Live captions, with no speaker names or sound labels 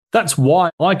That's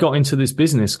why I got into this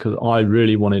business, because I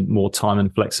really wanted more time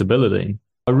and flexibility.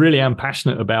 I really am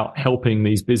passionate about helping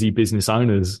these busy business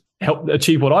owners help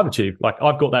achieve what I've achieved. Like,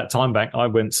 I've got that time back. I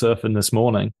went surfing this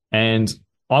morning and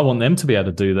I want them to be able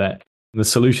to do that. The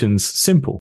solution's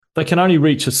simple. They can only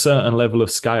reach a certain level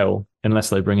of scale unless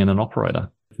they bring in an operator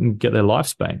and get their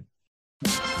lives back.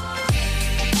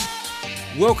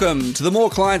 Welcome to the More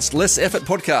Clients, Less Effort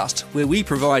podcast, where we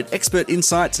provide expert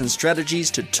insights and strategies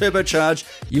to turbocharge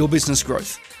your business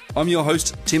growth. I'm your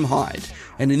host, Tim Hyde,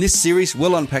 and in this series,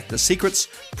 we'll unpack the secrets,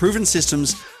 proven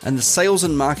systems, and the sales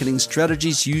and marketing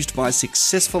strategies used by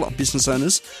successful business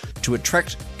owners to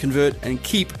attract, convert, and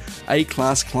keep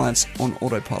A-class clients on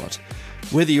autopilot.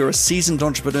 Whether you're a seasoned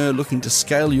entrepreneur looking to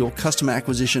scale your customer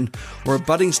acquisition or a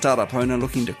budding startup owner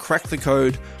looking to crack the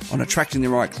code on attracting the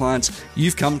right clients,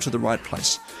 you've come to the right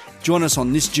place. Join us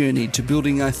on this journey to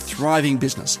building a thriving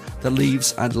business that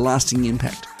leaves a lasting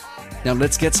impact. Now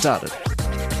let's get started.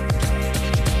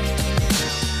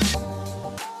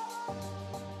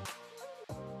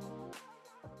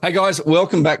 Hey guys,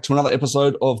 welcome back to another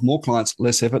episode of More Clients,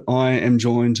 Less Effort. I am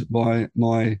joined by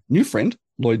my new friend,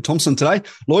 Lloyd Thompson today.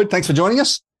 Lloyd, thanks for joining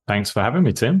us. Thanks for having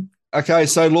me, Tim. Okay,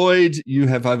 so Lloyd, you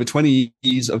have over 20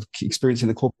 years of experience in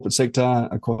the corporate sector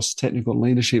across technical and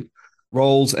leadership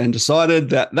roles, and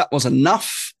decided that that was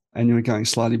enough and you were going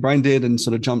slightly brain dead and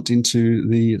sort of jumped into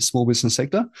the small business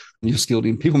sector. You're skilled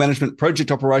in people management,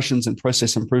 project operations, and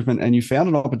process improvement, and you found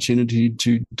an opportunity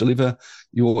to deliver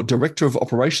your director of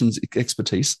operations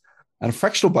expertise at a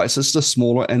fractional basis to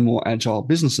smaller and more agile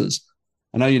businesses.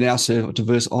 I know you now serve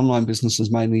diverse online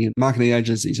businesses, mainly in marketing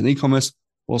agencies and e-commerce,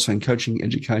 also in coaching,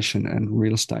 education, and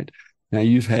real estate. Now,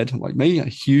 you've had, like me, a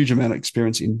huge amount of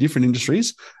experience in different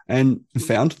industries and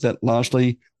found that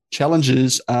largely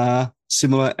challenges are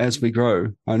similar as we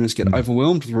grow. Owners get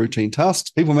overwhelmed with routine tasks,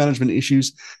 people management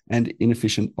issues, and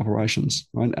inefficient operations,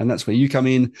 right? And that's where you come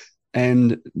in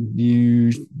and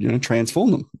you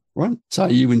transform them, right? So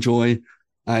you enjoy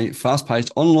a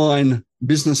fast-paced online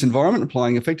business environment,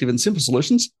 applying effective and simple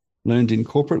solutions learned in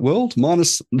corporate world,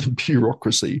 minus the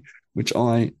bureaucracy, which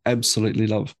I absolutely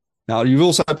love. Now, you've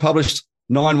also published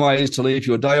 9 ways to leave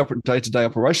your day-to-day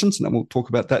operations, and we'll talk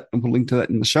about that, and we'll link to that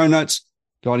in the show notes,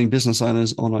 guiding business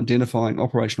owners on identifying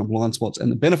operational blind spots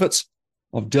and the benefits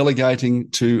of delegating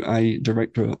to a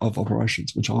director of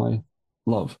operations, which I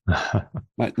love.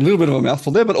 Mate, a little bit of a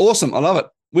mouthful there, but awesome. I love it.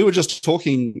 We were just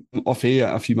talking off air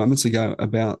a few moments ago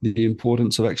about the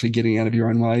importance of actually getting out of your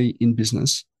own way in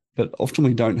business, but often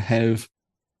we don't have,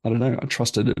 a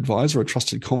trusted advisor, a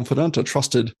trusted confidant, a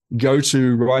trusted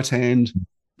go-to right-hand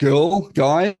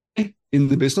guy in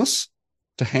the business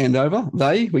to hand over.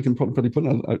 We can probably put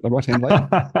a right-hand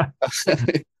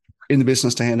lady in the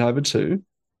business to hand over to.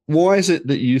 Why is it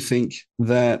that you think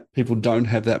that people don't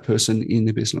have that person in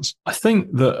the business? I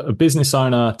think that a business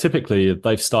owner, typically,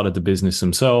 they've started the business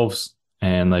themselves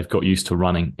and they've got used to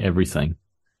running everything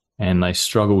and they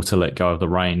struggle to let go of the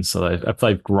reins. So if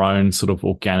they've grown sort of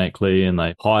organically and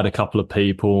they hired a couple of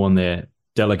people and they're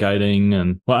delegating,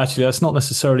 and well, actually, that's not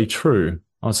necessarily true.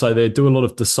 I'd say they do a lot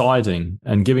of deciding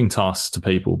and giving tasks to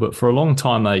people, but for a long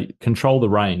time, they control the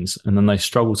reins and then they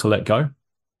struggle to let go.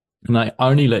 And they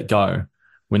only let go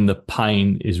when the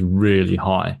pain is really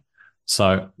high.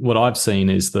 So what I've seen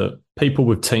is that people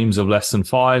with teams of less than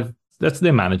 5,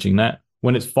 they're managing that.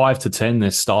 When it's 5 to 10,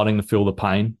 they're starting to feel the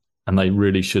pain and they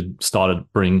really should start to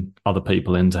bring other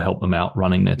people in to help them out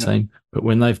running their team. But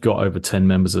when they've got over 10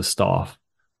 members of staff,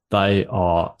 they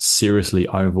are seriously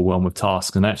overwhelmed with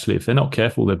tasks. And actually, if they're not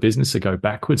careful, their business will go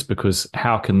backwards, because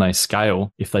how can they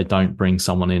scale if they don't bring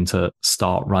someone in to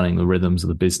start running the rhythms of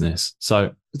the business?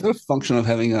 So is that a function of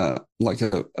having a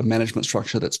management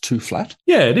structure that's too flat?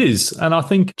 Yeah, it is. And I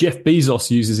think Jeff Bezos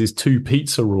uses his 2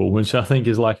 pizza rule, which I think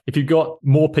is like, if you've got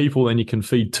more people than you can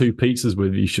feed 2 pizzas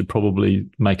with, you should probably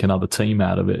make another team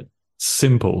out of it.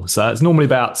 Simple. So it's normally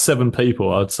about 7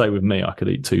 people. I'd say with me, I could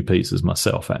eat 2 pizzas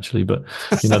myself, actually. But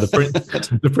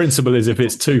the principle is, if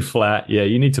it's too flat,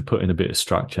 you need to put in a bit of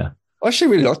structure. I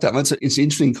actually really like that. It's an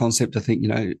interesting concept to think,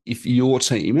 if your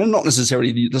team, and not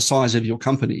necessarily the size of your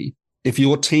company, if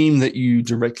your team that you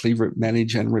directly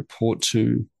manage and report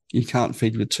to, you can't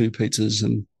feed with 2 pizzas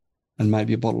and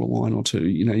maybe a bottle of wine or 2,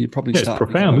 you probably start.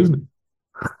 It's profound, isn't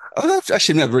it? I've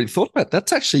actually never really thought about that.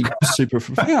 That's actually super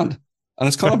profound. And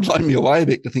it's kind of blown me away a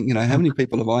bit to think, how many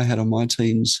people have I had on my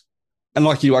teams? And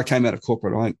like you, I came out of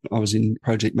corporate. I was in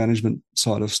project management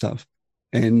side of stuff.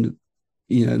 And,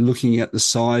 looking at the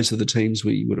size of the teams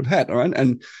we would have had, all right?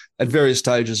 And at various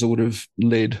stages, I would have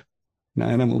led,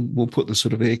 and we'll put the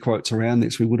sort of air quotes around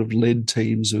this, we would have led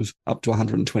teams of up to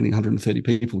 120, 130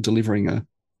 people delivering a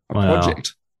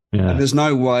project. And Yeah. there's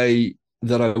no way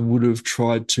that I would have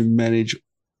tried to manage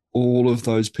all of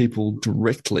those people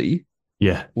directly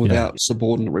Yeah. Yeah. without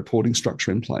subordinate reporting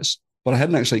structure in place. But I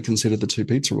hadn't actually considered the two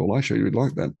pizza rule. Actually, you would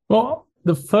like that. Well,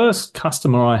 the first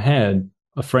customer I had,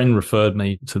 a friend referred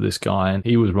me to this guy, and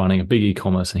he was running a big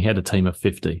e-commerce and he had a team of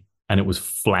 50 and it was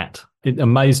flat. It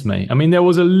amazed me. I mean, there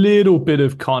was a little bit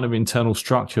of kind of internal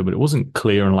structure, but it wasn't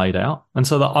clear and laid out. And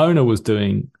so the owner was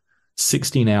doing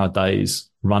 16-hour days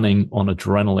running on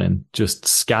adrenaline, just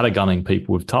scattergunning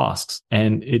people with tasks.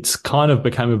 And it's kind of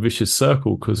became a vicious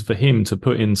circle because for him to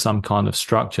put in some kind of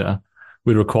structure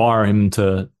would require him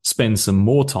to spend some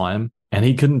more time, and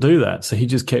he couldn't do that. So he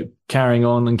just kept carrying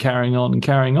on and carrying on and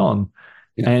carrying on.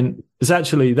 Yeah. And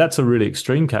that's a really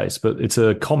extreme case, but it's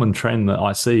a common trend that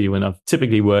I see when I'm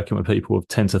typically working with people with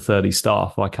 10 to 30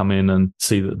 staff. I come in and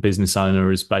see that the business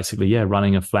owner is basically,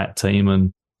 running a flat team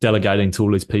and delegating to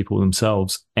all these people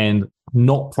themselves and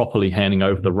not properly handing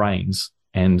over the reins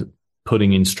and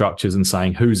putting in structures and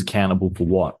saying who's accountable for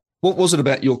what. What was it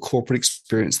about your corporate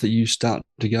experience that you start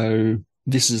to go,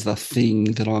 this is the thing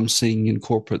that I'm seeing in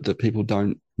corporate that people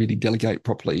don't really delegate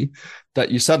properly,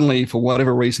 that you suddenly, for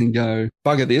whatever reason, go,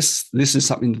 bugger this is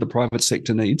something that the private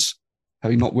sector needs,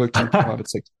 having not worked in the private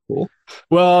sector before?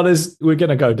 Well, we're going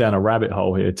to go down a rabbit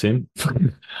hole here, Tim.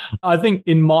 I think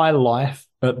in my life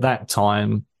at that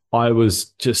time, I was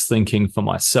just thinking for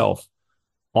myself,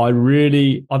 I've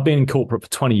been in corporate for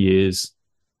 20 years.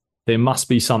 There must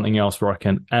be something else where I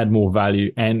can add more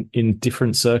value and in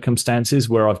different circumstances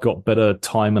where I've got better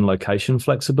time and location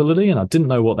flexibility. And I didn't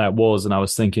know what that was. And I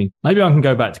was thinking, maybe I can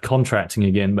go back to contracting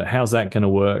again, but how's that going to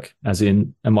work? As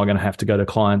in, am I going to have to go to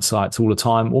client sites all the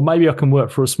time? Or maybe I can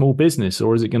work for a small business,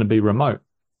 or is it going to be remote?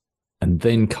 And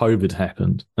then COVID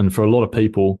happened. And for a lot of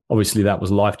people, obviously that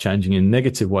was life-changing in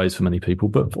negative ways for many people,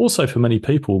 but also for many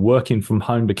people, working from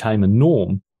home became a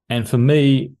norm. And for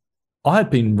me, I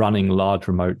had been running large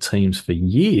remote teams for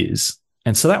years.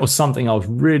 And so that was something I was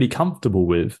really comfortable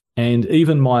with. And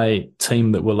even my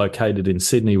team that were located in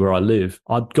Sydney, where I live,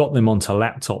 I'd got them onto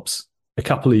laptops a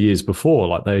couple of years before.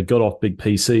 Like they had got off big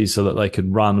PCs so that they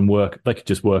could run and work. They could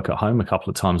just work at home a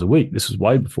couple of times a week. This was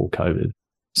way before COVID.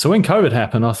 So when COVID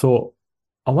happened, I thought,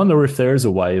 I wonder if there is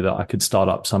a way that I could start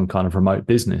up some kind of remote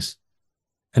business.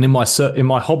 And in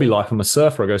my hobby life, I'm a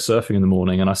surfer. I go surfing in the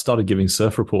morning, and I started giving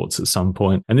surf reports at some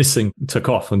point. And this thing took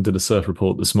off and did a surf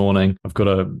report this morning. I've got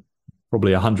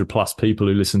probably 100 plus people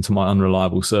who listen to my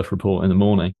unreliable surf report in the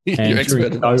morning. You're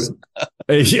expert at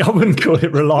this. I wouldn't call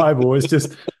it reliable. It's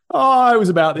just, it was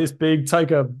about this big.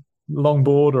 Take a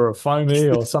longboard or a foamy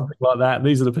or something like that.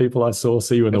 These are the people I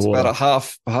see you in the water. It's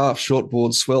about a half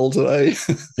shortboard swell today.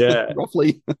 Yeah.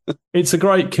 Roughly. It's a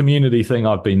great community thing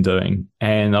I've been doing,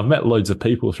 and I've met loads of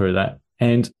people through that.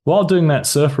 And while doing that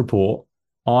surf report,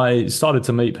 I started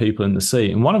to meet people in the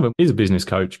sea. And one of them is a business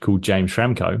coach called James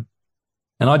Schramko.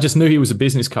 And I just knew he was a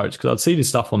business coach because I'd see his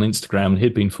stuff on Instagram, and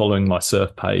he'd been following my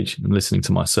surf page and listening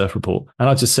to my surf report. And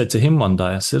I just said to him one day,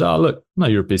 I said, look, I know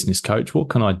you're a business coach. What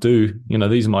can I do?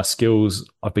 These are my skills.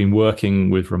 I've been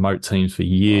working with remote teams for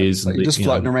years. So you're just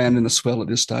floating around in the swell at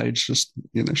this stage, just,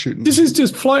 shooting. This is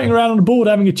just floating around on the board,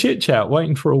 having a chit chat,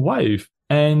 waiting for a wave.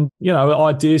 And,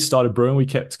 ideas started brewing. We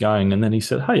kept going. And then he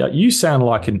said, hey, you sound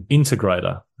like an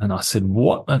integrator. And I said,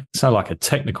 what? That sounds like a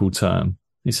technical term.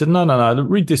 He said, no,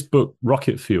 read this book,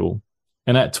 Rocket Fuel.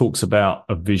 And that talks about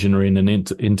a visionary and an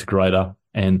integrator.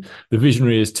 And the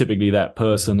visionary is typically that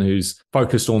person who's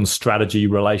focused on strategy,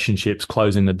 relationships,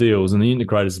 closing the deals. And the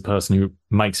integrator is the person who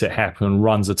makes it happen,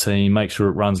 runs a team, makes sure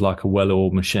it runs like a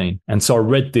well-oiled machine. And so I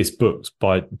read this book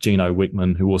by Gino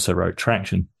Wickman, who also wrote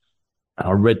Traction. And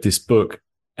I read this book,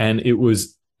 and it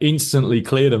was instantly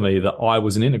clear to me that I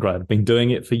was an integrator. I've been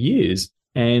doing it for years.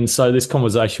 And so this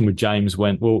conversation with James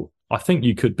went, well, I think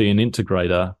you could be an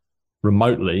integrator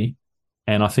remotely,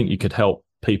 and I think you could help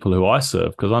people who I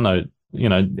serve, because I know,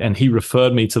 and he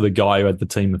referred me to the guy who had the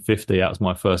team of 50. That was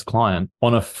my first client,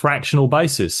 on a fractional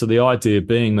basis. So the idea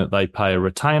being that they pay a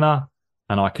retainer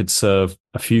and I could serve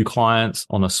a few clients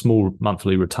on a small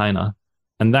monthly retainer.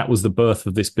 And that was the birth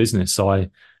of this business. So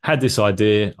I had this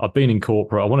idea. I've been in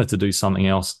corporate. I wanted to do something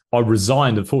else. I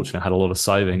resigned. Unfortunately, I had a lot of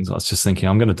savings. I was just thinking,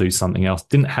 I'm going to do something else.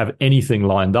 Didn't have anything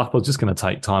lined up. I was just going to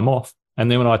take time off.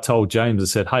 And then when I told James, I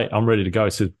said, hey, I'm ready to go.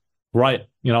 He said, great.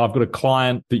 I've got a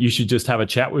client that you should just have a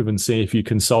chat with and see if you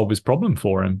can solve his problem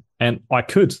for him. And I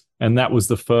could. And that was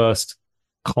the first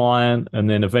client. And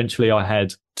then eventually I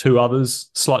had two others,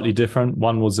 slightly different.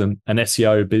 One was an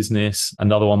SEO business.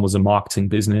 Another one was a marketing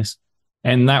business.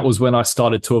 And that was when I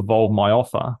started to evolve my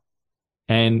offer.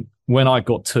 And when I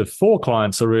got to 4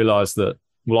 clients, I realized that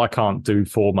well, I can't do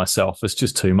for myself. It's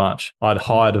just too much. I'd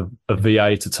hired a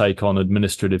VA to take on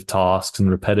administrative tasks and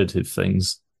repetitive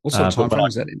things. What sort of time frame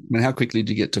is that in? I mean, how quickly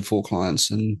do you get to 4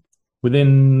 clients? And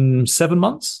within 7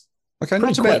 months. Okay,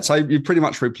 not too bad. So you pretty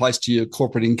much replaced your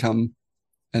corporate income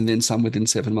and then some within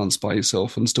 7 months by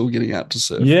yourself and still getting out to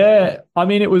surf. Yeah. I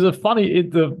mean, it was a funny,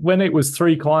 when it was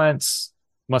 3 clients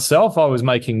myself, I was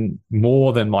making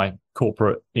more than my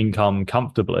corporate income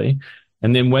comfortably.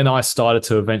 And then when I started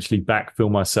to eventually backfill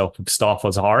myself with staff I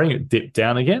was hiring, it dipped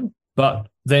down again. But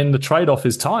then the trade-off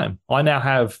is time. I now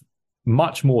have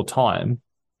much more time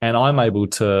and I'm able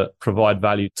to provide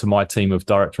value to my team of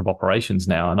director of operations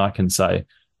now. And I can say,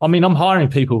 I mean, I'm hiring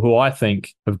people who I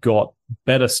think have got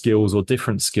better skills or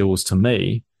different skills to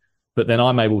me, but then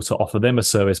I'm able to offer them a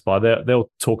service by they'll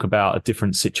talk about a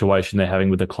different situation they're having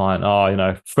with a client.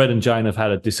 Oh, Fred and Jane have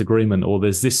had a disagreement, or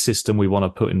there's this system we want to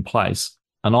put in place.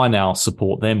 And I now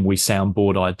support them. We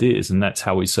soundboard ideas, and that's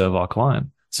how we serve our client.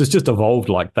 So it's just evolved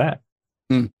like that.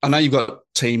 I know you've got a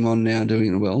team on now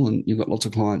doing it well, and you've got lots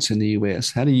of clients in the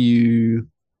US. How do you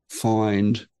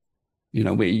find,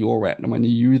 where you're at? I mean, are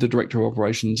you the director of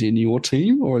operations in your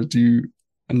team, or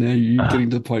and are you getting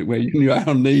to the point where you are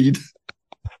on need?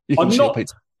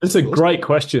 It's a great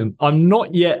question. I'm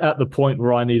not yet at the point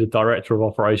where I need a director of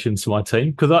operations for my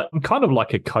team, because I'm kind of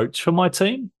like a coach for my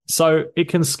team. So it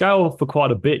can scale for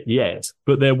quite a bit yet,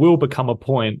 but there will become a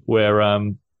point where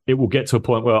it will get to a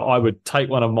point where I would take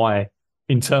one of my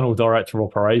internal director of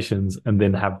operations and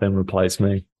then have them replace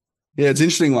me. Yeah, it's an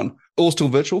interesting one. All still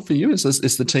virtual for you? Is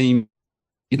the team,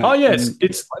 Oh, yes.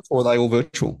 Or are they all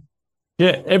virtual?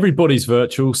 Yeah, everybody's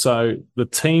virtual. So the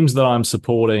teams that I'm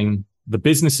supporting, the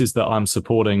businesses that I'm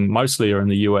supporting mostly are in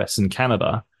the US and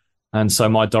Canada. And so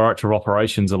my director of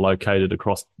operations are located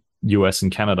across US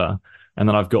and Canada. And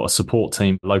then I've got a support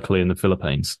team locally in the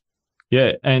Philippines.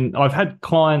 Yeah. And I've had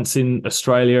clients in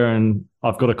Australia and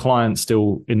I've got a client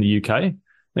still in the UK.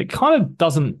 It kind of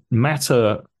doesn't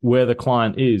matter where the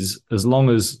client is as long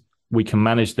as we can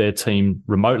manage their team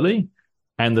remotely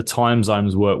and the time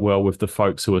zones work well with the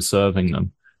folks who are serving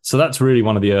them. So that's really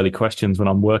one of the early questions when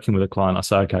I'm working with a client. I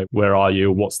say, okay, where are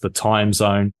you? What's the time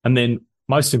zone? And then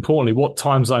most importantly, what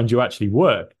time zone do you actually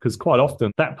work? Because quite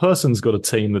often that person's got a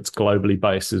team that's globally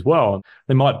based as well.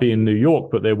 They might be in New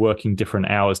York, but they're working different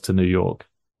hours to New York.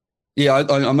 Yeah,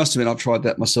 I must admit I've tried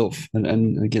that myself.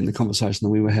 And again, the conversation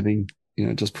that we were having,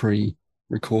 just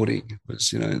pre-recording was,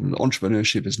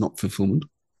 entrepreneurship is not fulfillment.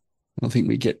 And I think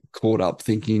we get caught up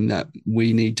thinking that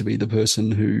we need to be the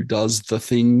person who does the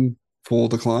thing for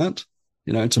the client,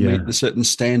 to meet the certain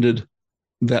standard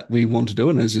that we want to do.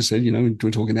 And as you said,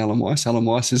 we're talking Alan Weiss. Alan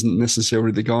Weiss isn't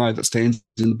necessarily the guy that stands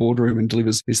in the boardroom and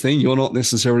delivers his thing. You're not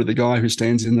necessarily the guy who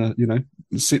stands in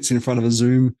sits in front of a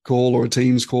Zoom call or a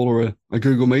Teams call or a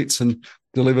Google Meets and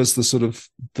delivers the sort of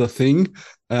the thing.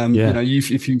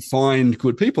 If you find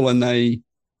good people and they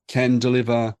can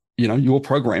deliver, your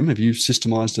program, if you've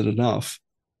systemized it enough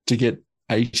to get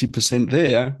 80%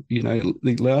 there,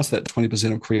 it allows that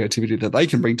 20% of creativity that they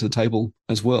can bring to the table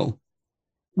as well.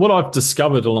 What I've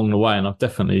discovered along the way, and I've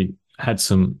definitely had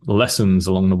some lessons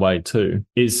along the way too,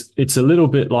 is it's a little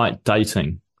bit like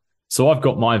dating. So I've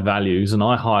got my values and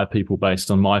I hire people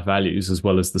based on my values as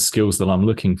well as the skills that I'm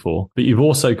looking for. But you've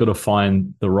also got to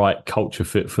find the right culture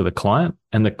fit for the client.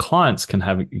 And the clients can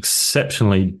have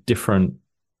exceptionally different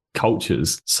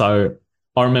cultures. So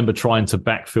I remember trying to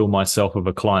backfill myself with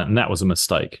a client, and that was a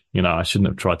mistake. I shouldn't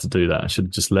have tried to do that. I should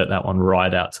have just let that one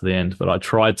ride out to the end. But I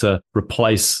tried to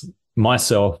replace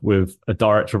myself with a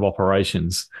director of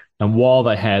operations. And while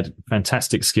they had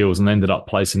fantastic skills and ended up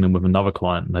placing them with another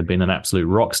client, and they'd been an absolute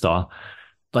rock star,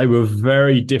 they were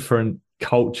very different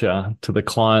culture to the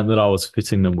client that I was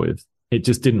fitting them with. It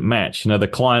just didn't match. The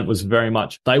client was very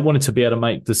much, they wanted to be able to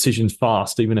make decisions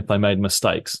fast, even if they made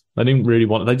mistakes. They didn't really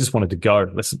they just wanted to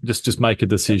go. Let's just make a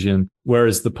decision.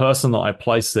 Whereas the person that I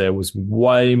placed there was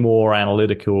way more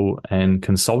analytical and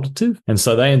consultative. And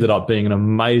so they ended up being an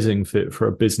amazing fit for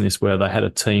a business where they had a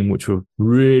team which were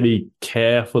really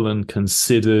careful and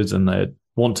considered, and they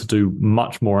want to do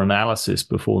much more analysis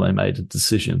before they made a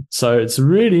decision. So it's a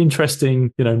really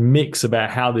interesting, mix about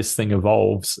how this thing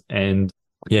evolves. And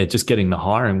yeah, just getting the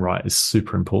hiring right is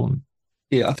super important.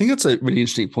 Yeah, I think that's a really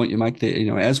interesting point you make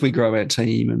there. As we grow our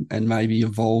team and maybe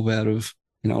evolve out of,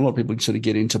 a lot of people sort of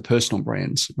get into personal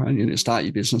brands, right? Start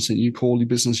your business and you call your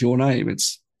business your name.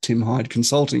 It's Tim Hyde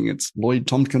Consulting. It's Lloyd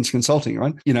Thompson Consulting,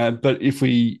 right? But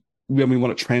when we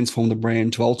want to transform the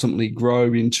brand to ultimately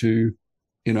grow into,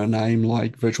 a name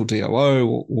like Virtual DOO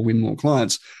or win more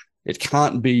clients, it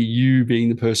can't be you being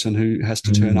the person who has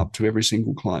to turn up to every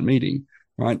single client meeting.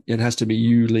 right? It has to be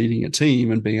you leading a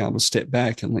team and being able to step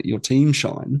back and let your team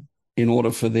shine in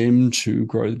order for them to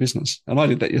grow the business. And I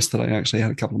did that yesterday. I actually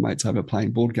had a couple of mates over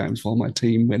playing board games while my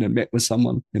team went and met with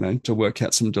someone, to work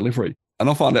out some delivery. And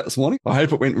I'll find out this morning. I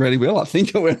hope it went really well. I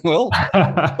think it went well.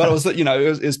 But it was,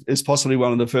 it's possibly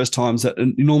one of the first times that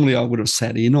normally I would have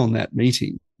sat in on that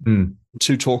meeting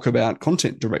to talk about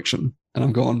content direction. And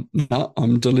I've gone, no,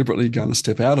 I'm deliberately going to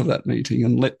step out of that meeting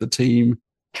and let the team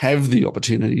have the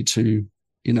opportunity to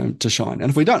shine. And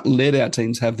if we don't let our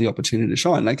teams have the opportunity to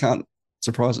shine, they can't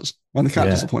surprise us. Well, they can't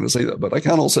disappoint us either, but they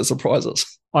can also surprise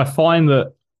us. I find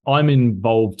that I'm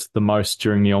involved the most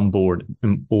during the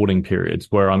onboarding periods,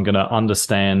 where I'm going to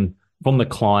understand from the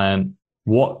client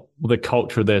what the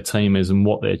culture of their team is and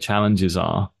what their challenges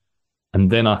are.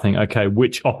 And then I think, okay,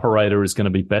 which operator is going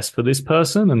to be best for this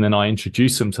person? And then I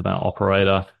introduce them to that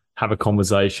operator, have a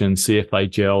conversation, see if they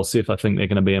gel, see if I think they're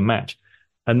going to be a match.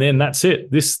 And then that's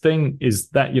it. This thing is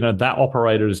that, that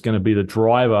operator is going to be the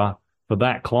driver for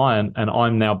that client, and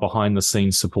I'm now behind the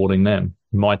scenes supporting them.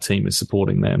 My team is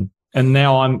supporting them. And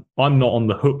now I'm not on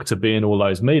the hook to be in all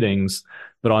those meetings,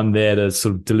 but I'm there to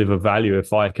sort of deliver value.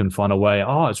 If I can find a way,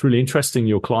 it's really interesting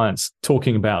your client's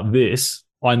talking about this,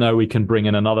 I know we can bring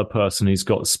in another person who's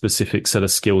got a specific set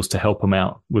of skills to help them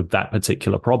out with that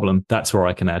particular problem. That's where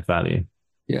I can add value.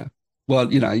 Yeah.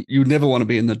 Well, you'd never want to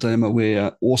be in the dilemma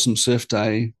where awesome surf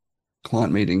day,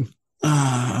 client meeting.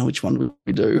 Which one would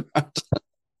we do?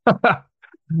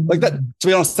 Like that, to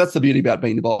be honest, that's the beauty about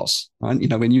being the boss, right?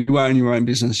 When you own your own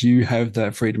business, you have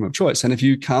that freedom of choice. And if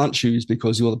you can't choose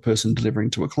because you're the person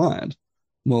delivering to a client,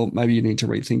 well, maybe you need to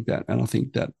rethink that. And I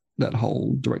think that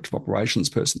whole director of operations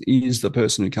person is the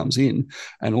person who comes in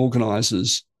and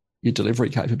organizes your delivery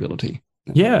capability.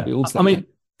 Yeah. I mean,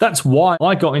 that's why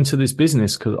I got into this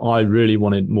business, because I really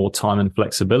wanted more time and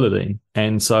flexibility.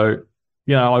 And so,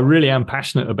 I really am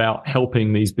passionate about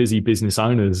helping these busy business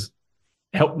owners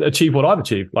help achieve what I've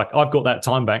achieved. Like, I've got that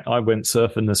time back. I went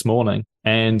surfing this morning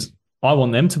and I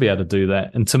want them to be able to do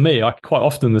that. And to me, quite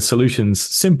often the solution's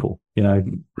simple,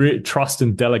 trust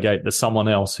and delegate to someone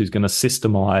else who's going to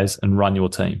systemize and run your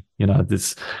team.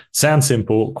 This sounds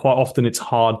simple. Quite often it's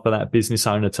hard for that business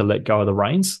owner to let go of the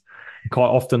reins. Quite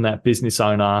often that business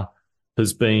owner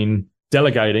has been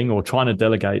delegating or trying to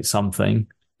delegate something,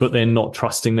 but they're not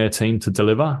trusting their team to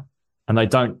deliver, and they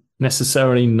don't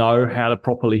necessarily know how to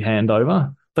properly hand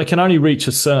over. They can only reach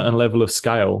a certain level of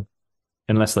scale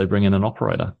unless they bring in an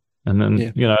operator, and then,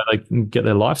 they can get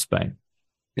their lives back.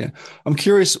 Yeah. I'm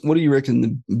curious, what do you reckon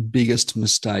the biggest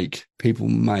mistake people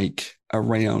make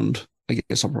around,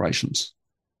 operations?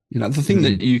 The thing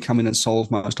that you come in and solve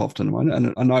most often,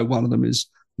 and I know one of them is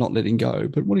not letting go,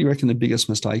 but what do you reckon the biggest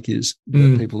mistake is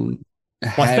that people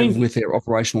have with their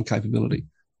operational capability?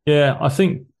 Yeah, I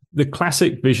think the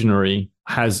classic visionary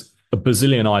has a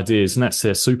bazillion ideas, and that's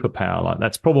their superpower. Like,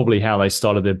 that's probably how they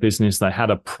started their business. They had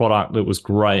a product that was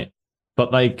great,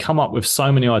 but they come up with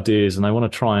so many ideas and they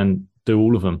want to try and do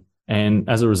all of them. And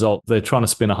as a result, they're trying to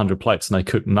spin 100 plates and they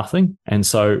cook nothing. And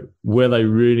so where they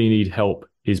really need help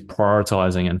is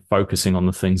prioritizing and focusing on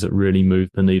the things that really move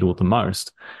the needle the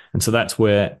most. And so that's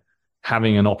where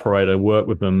having an operator work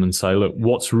with them and say, look,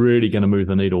 what's really going to move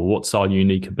the needle? What's our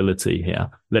unique ability here?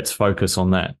 Let's focus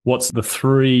on that. What's the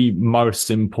 3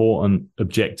 most important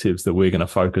objectives that we're going to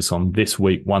focus on this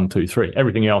week? 1, 2, 3.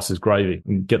 Everything else is gravy,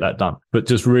 and get that done. But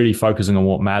just really focusing on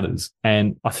what matters.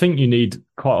 And I think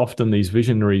quite often these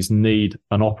visionaries need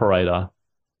an operator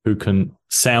who can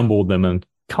soundboard them and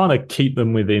kind of keep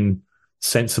them within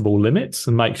sensible limits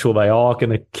and make sure they are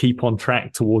going to keep on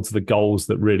track towards the goals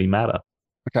that really matter.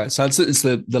 Okay, so it's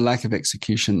the lack of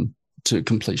execution to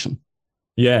completion.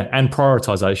 Yeah, and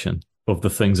prioritization of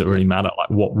the things that really matter, like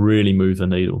what really move the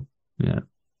needle. Yeah.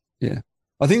 Yeah.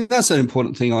 I think that's an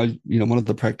important thing. One of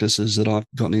the practices that I've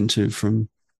gotten into from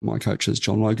my coaches,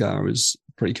 John Logar, is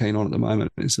pretty keen on at the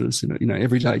moment. Is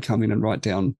every day come in and write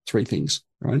down 3 things,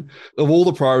 right? Of all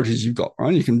the priorities you've got,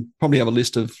 right? You can probably have a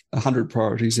list of 100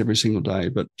 priorities every single day,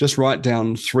 but just write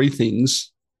down 3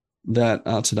 things that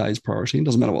are today's priority. It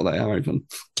doesn't matter what they are, even,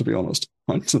 to be honest.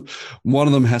 Right? So one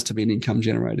of them has to be an income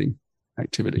generating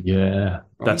activity. Yeah,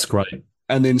 right? That's great.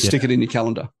 And then stick it in your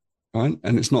calendar, right?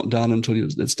 And it's not done until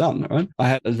it's done, right? I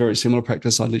had a very similar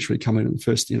practice. I literally come in and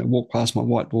first, walk past my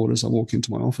whiteboard as I walk into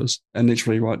my office and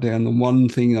literally write down the one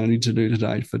thing I need to do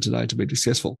today for today to be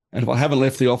successful. And if I haven't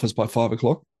left the office by 5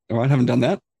 o'clock, all right, haven't done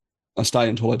that, I stay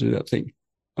until I do that thing.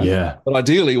 Right? Yeah. But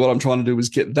ideally, what I'm trying to do is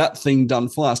get that thing done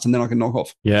fast, and then I can knock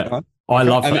off. Yeah. Right? I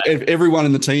love that. If everyone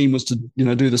in the team was to,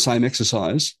 do the same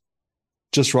exercise,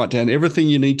 just write down everything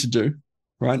you need to do,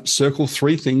 right? Circle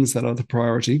 3 things that are the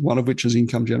priority, one of which is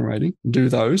income generating. Do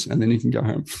those, and then you can go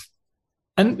home.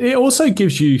 And it also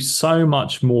gives you so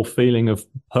much more feeling of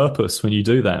purpose when you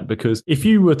do that, because if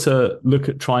you were to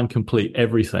try and complete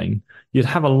everything, you'd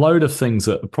have a load of things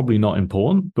that are probably not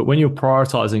important. But when you're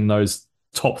prioritizing those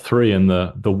top three and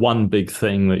the one big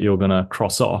thing that you're going to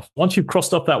cross off, once you've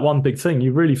crossed off that one big thing,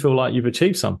 you really feel like you've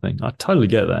achieved something. I totally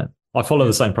get that. I follow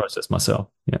the same process myself.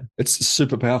 Yeah. It's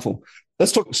super powerful.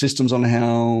 Let's talk systems on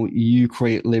how you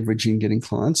create leverage in getting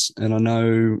clients. And I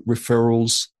know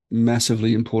referrals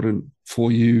massively important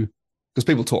for you because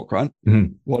people talk, right?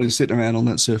 Mm-hmm. While you're sitting around on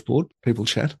that surfboard, people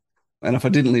chat. And if I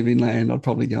didn't live inland, I'd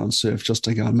probably go and surf just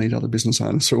to go and meet other business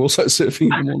owners who are also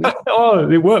surfing in the morning. Oh,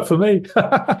 it worked for me.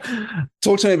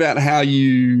 Talk to me about how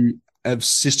you have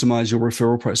systemized your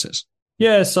referral process.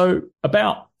 Yeah, so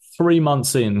about 3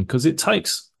 months in, because it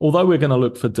takes, although we're going to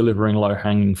look for delivering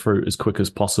low-hanging fruit as quick as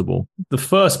possible, the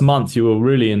first month you were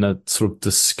really in a sort of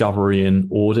discovery and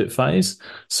audit phase.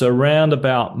 So around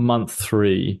about month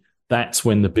 3, that's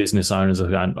when the business owners are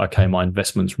going, okay, my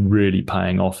investment's really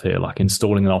paying off here, like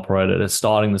installing an operator. They're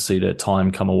starting to see their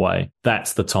time come away.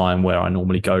 That's the time where I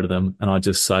normally go to them and I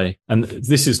just say, and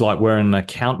this is like wearing an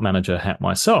account manager hat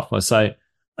myself. I say,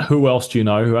 who else do you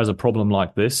know who has a problem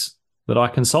like this that I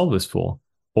can solve this for?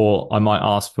 Or I might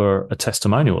ask for a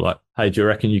testimonial, like, hey, do you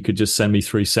reckon you could just send me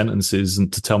 3 sentences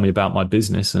and to tell me about my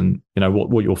business and, you know,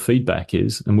 what your feedback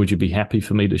is? And would you be happy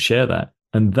for me to share that?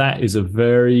 And that is a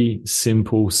very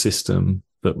simple system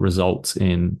that results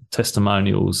in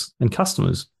testimonials and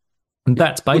customers. And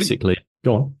that's basically,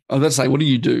 go on. I was about to say, what do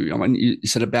you do? I mean, you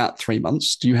said about 3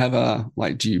 months. Do you have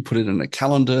do you put it in a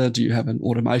calendar? Do you have an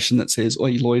automation that says, oh,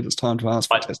 Lloyd, it's time to ask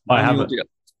for a testimonial?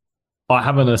 I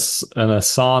have an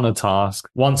Asana task.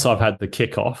 Once I've had the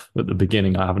kickoff at the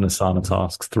beginning, I have an Asana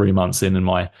task 3 months in, and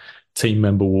my team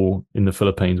member in the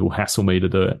Philippines will hassle me to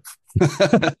do it.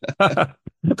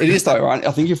 It is though, right?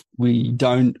 I think if we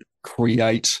don't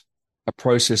create a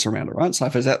process around it, right? So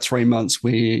if it's at 3 months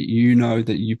where you know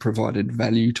that you provided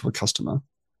value to a customer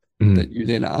that you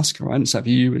then ask, right? And so for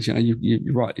you, you know,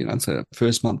 you're right, you know, it's the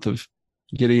first month of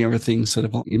getting everything sort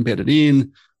of embedded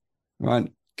in, right?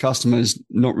 Customers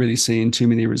not really seeing too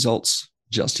many results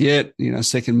just yet. You know,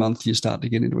 second month, you start to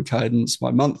get into a cadence.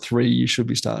 By month 3, you should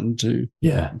be starting to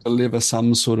deliver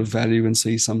some sort of value and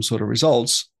see some sort of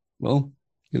results. Well,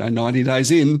 you know, 90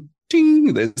 days in,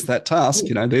 ding, there's that task.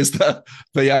 You know, there's the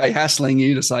VA hassling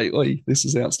you to say, oi, this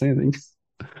is outstanding.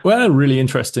 We had a really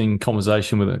interesting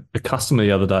conversation with a customer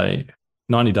the other day.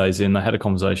 90 days in, they had a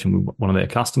conversation with one of their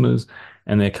customers,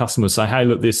 and their customers say, hey,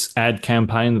 look, this ad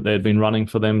campaign that they'd been running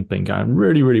for them been going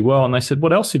really, really well. And they said,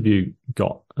 what else have you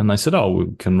got? And they said, oh,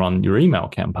 we can run your email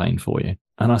campaign for you.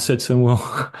 And I said to them,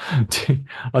 well,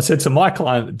 I said to my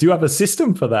client, do you have a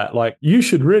system for that? Like, you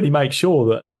should really make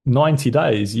sure that 90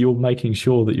 days, you're making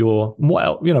sure that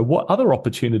what other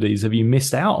opportunities have you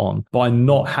missed out on by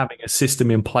not having a system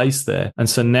in place there? And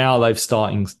so now they've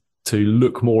starting to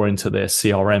look more into their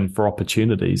CRM for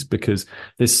opportunities, because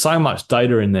there's so much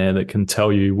data in there that can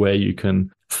tell you where you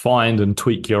can find and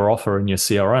tweak your offer in your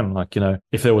CRM. Like, you know,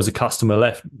 if there was a customer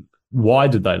left, why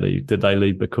did they leave? Did they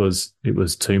leave because it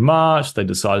was too much? They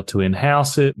decided to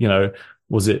in-house it? You know,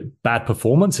 was it bad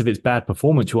performance? If it's bad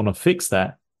performance, you want to fix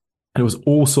that. And it was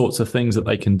all sorts of things that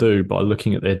they can do by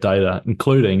looking at their data,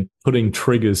 including putting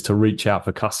triggers to reach out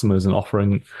for customers and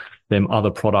offering them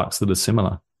other products that are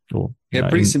similar.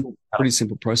 Pretty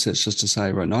simple process, just to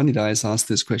say, right, 90 days, ask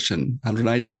this question,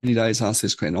 180 days, ask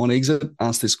this question, on exit,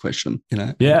 ask this question, you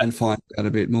know, and find out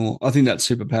a bit more. I think that's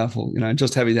super powerful, you know,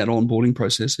 just having that onboarding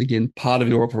process, again, part of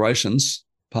your operations,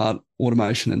 part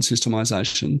automation and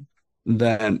systemization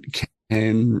that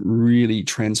can really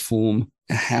transform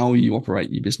how you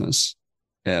operate your business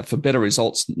for better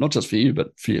results, not just for you,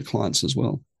 but for your clients as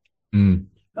well. And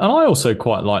I also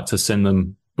quite like to send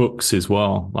them books as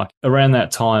well. Like around that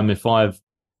time, if I've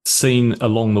seen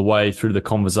along the way through the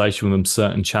conversation with them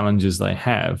certain challenges they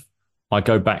have, I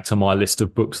go back to my list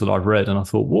of books that I've read and I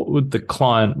thought, what would the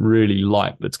client really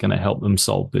like that's going to help them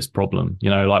solve this problem? You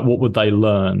know, like what would they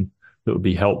learn that would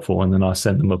be helpful? And then I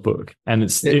send them a book, and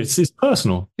it's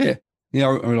personal. Yeah. Yeah.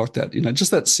 I like that. You know,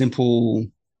 just that simple,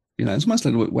 you know, it's almost a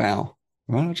little bit wow,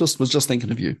 right? I was just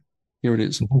thinking of you. Here it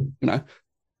is. You know,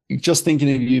 just thinking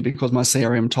of you because my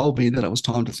CRM told me that it was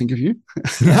time to think of you.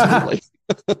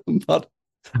 But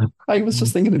I was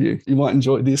just thinking of you. You might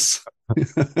enjoy this.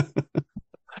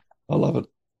 I love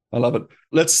it.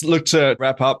 Let's look to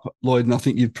wrap up, Lloyd. And I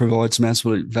think you've provided some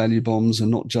absolute value bombs,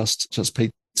 and not just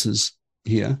pizzas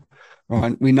here.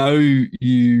 Right. We know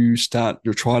you're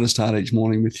trying to start each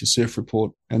morning with your surf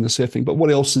report and the surfing, but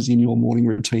what else is in your morning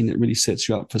routine that really sets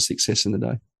you up for success in the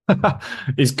day?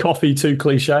 Is coffee too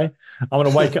cliche? I'm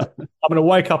going to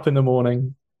wake up in the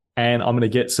morning and I'm going to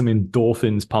get some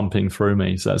endorphins pumping through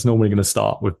me. So that's normally going to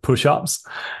start with push-ups.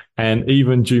 And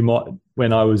even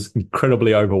when I was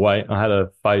incredibly overweight, I had a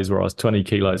phase where I was 20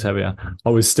 kilos heavier. I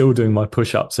was still doing my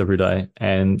push-ups every day.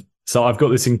 And so I've got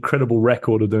this incredible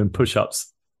record of doing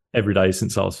push-ups every day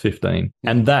since I was 15.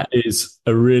 And that is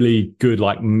a really good,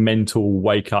 like, mental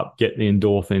wake up, get the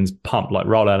endorphins pumped, like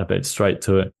roll out of bed straight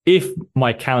to it. If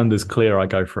my calendar's clear, I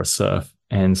go for a surf.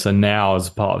 And so now, as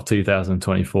part of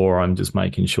 2024, I'm just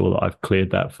making sure that I've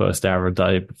cleared that first hour a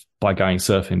day by going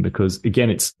surfing, because again,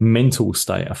 it's mental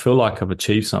state. I feel like I've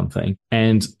achieved something,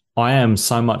 and I am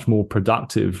so much more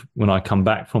productive when I come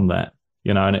back from that,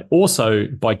 and it also,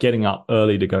 by getting up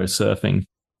early to go surfing,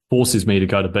 forces me to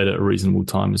go to bed at a reasonable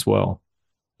time as well.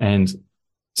 And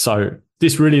so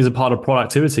this really is a part of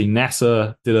productivity.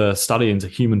 NASA did a study into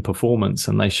human performance,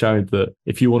 and they showed that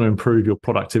if you want to improve your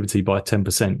productivity by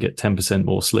 10%, get 10%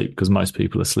 more sleep, because most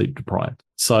people are sleep deprived.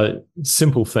 So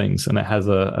simple things, and it has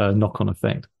a knock-on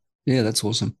effect. Yeah, that's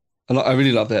awesome. I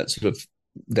really love that sort of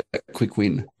that quick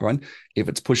win, right? If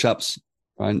it's push-ups,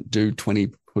 right, do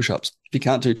 20 push-ups. If you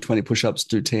can't do 20 push-ups,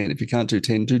 do 10. If you can't do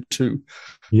 10, do 2.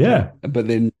 Yeah. But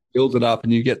then build it up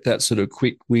and you get that sort of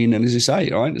quick win. And as you say,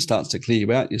 right, it starts to clear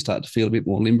you out. You start to feel a bit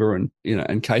more limber and,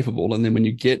 and capable. And then when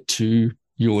you get to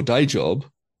your day job,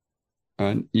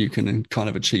 right, you can kind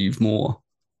of achieve more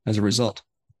as a result.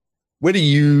 Where do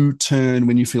you turn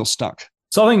when you feel stuck?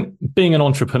 So I think being an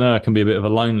entrepreneur can be a bit of a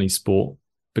lonely sport,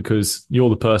 because you're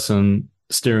the person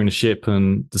steering the ship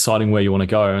and deciding where you want to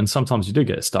go. And sometimes you do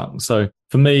get stuck. So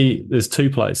for me, there's two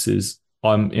places.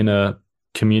 I'm in a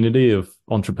community of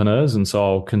entrepreneurs, and so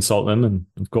I'll consult them, and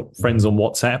I've got friends on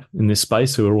WhatsApp in this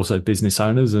space who are also business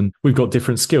owners, and we've got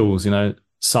different skills.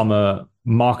 Some are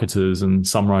marketers and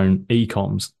some are own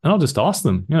e-coms, and I'll just ask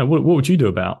them, what would you do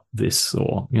about this?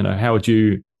 Or, how would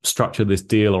you structure this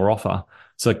deal or offer?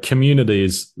 So community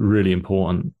is really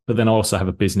important. But then I also have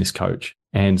a business coach,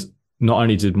 and not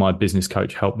only did my business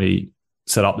coach help me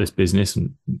set up this business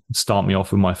and start me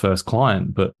off with my first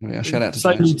client, but shout out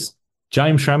to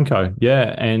James Schramko.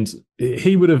 Yeah. And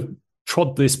he would have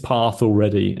trod this path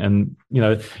already. And,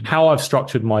 how I've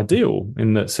structured my deal,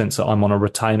 in the sense that I'm on a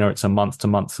retainer, it's a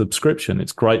month-to-month subscription.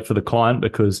 It's great for the client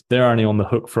because they're only on the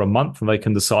hook for a month and they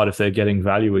can decide if they're getting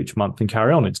value each month and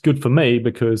carry on. It's good for me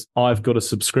because I've got a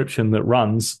subscription that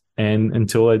runs and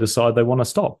until they decide they want to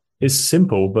stop. It's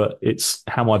simple, but it's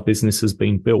how my business has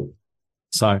been built.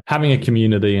 So having a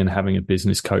community and having a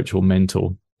business coach or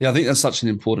mentor. Yeah, I think that's such an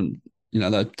important,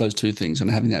 those two things,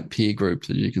 and having that peer group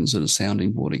that you can sort of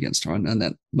sounding board against, right? And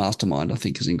that mastermind, I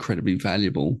think, is incredibly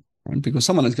valuable, right? Because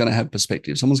someone is going to have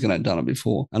perspective. Someone's going to have done it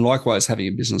before. And likewise, having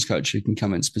a business coach who can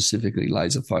come in specifically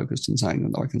laser focused and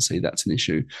saying that I can see that's an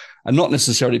issue. And not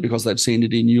necessarily because they've seen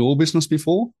it in your business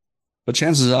before, but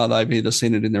chances are they've either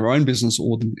seen it in their own business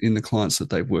or in the clients that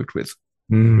they've worked with.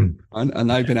 Mm. And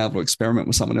they've been able to experiment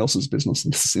with someone else's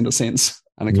business in a sense,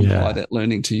 and apply that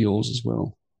learning to yours as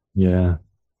well. Yeah.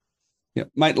 Yeah.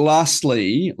 Mate,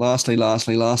 lastly, what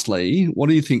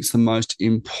do you think is the most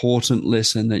important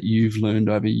lesson that you've learned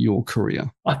over your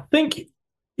career? I think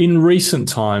in recent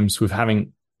times with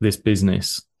having this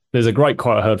business, there's a great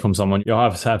quote I heard from someone: you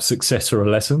either have success or a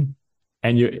lesson.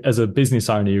 And you, as a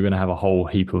business owner, you're going to have a whole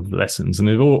heap of lessons. And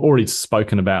we've already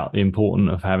spoken about the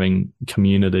importance of having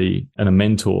community and a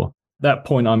mentor. That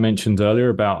point I mentioned earlier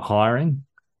about hiring.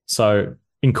 So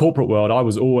in corporate world, I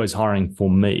was always hiring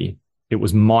for me. It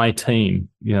was my team.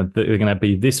 They're going to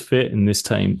be this fit in this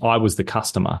team. I was the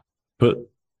customer. But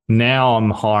now I'm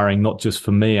hiring not just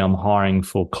for me, I'm hiring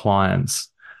for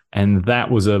clients. And that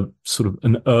was a sort of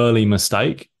an early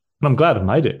mistake. And I'm glad I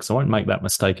made it because I won't make that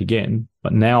mistake again.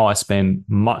 But now I spend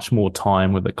much more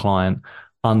time with the client,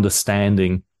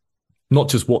 understanding not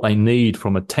just what they need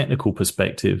from a technical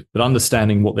perspective, but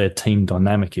understanding what their team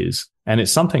dynamic is. And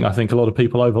it's something I think a lot of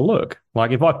people overlook. Like,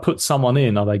 if I put someone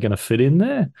in, are they going to fit in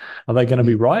there? Are they going to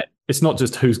be right? It's not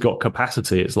just who's got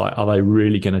capacity. It's like, are they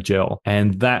really going to gel?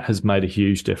 And that has made a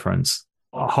huge difference.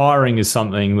 Hiring is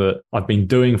something that I've been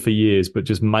doing for years, but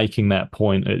just making that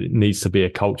point, it needs to be a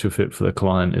culture fit for the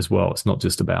client as well. It's not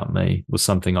just about me. It was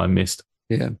something I missed.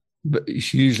 Yeah, but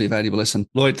hugely valuable lesson.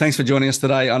 Lloyd, thanks for joining us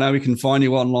today. I know we can find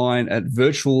you online at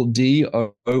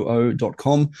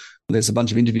virtualdoo.com. There's a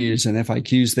bunch of interviews and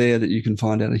FAQs there that you can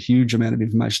find out a huge amount of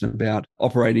information about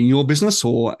operating your business,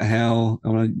 or how,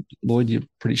 Lloyd, you're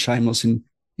pretty shameless in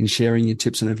sharing your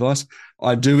tips and advice.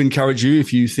 I do encourage you,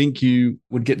 if you think you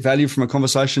would get value from a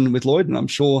conversation with Lloyd, and I'm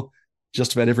sure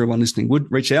just about everyone listening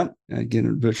would, reach out again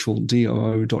at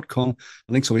virtualdoo.com.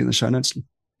 Links will be in the show notes.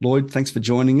 Lloyd, thanks for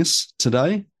joining us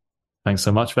today. Thanks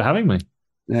so much for having me.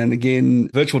 And again,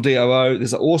 virtual DOO,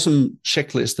 there's an awesome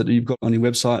checklist that you've got on your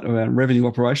website around revenue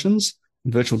operations,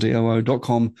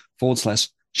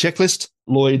 virtualdoo.com/checklist.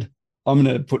 Lloyd, I'm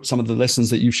going to put some of the lessons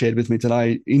that you've shared with me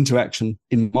today into action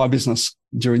in my business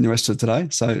during the rest of today.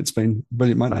 So it's been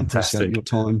brilliant, mate. Fantastic. I appreciate your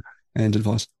time and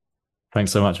advice.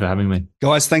 Thanks so much for having me.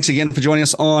 Guys, thanks again for joining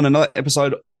us on another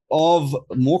episode of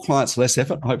More Clients, Less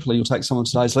Effort. Hopefully you'll take some of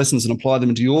today's lessons and apply them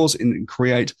into yours and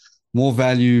create more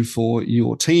value for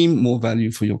your team, more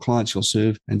value for your clients you'll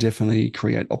serve, and definitely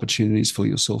create opportunities for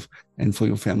yourself and for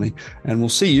your family. And we'll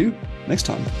see you next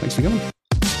time. Thanks for coming.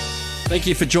 Thank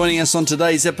you for joining us on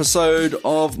today's episode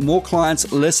of More Clients,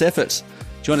 Less Effort.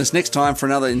 Join us next time for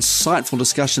another insightful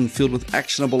discussion filled with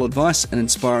actionable advice and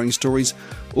inspiring stories,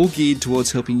 all geared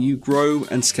towards helping you grow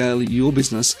and scale your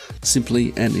business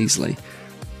simply and easily.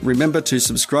 Remember to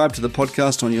subscribe to the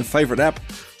podcast on your favorite app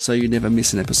so you never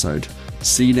miss an episode.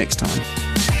 See you next time.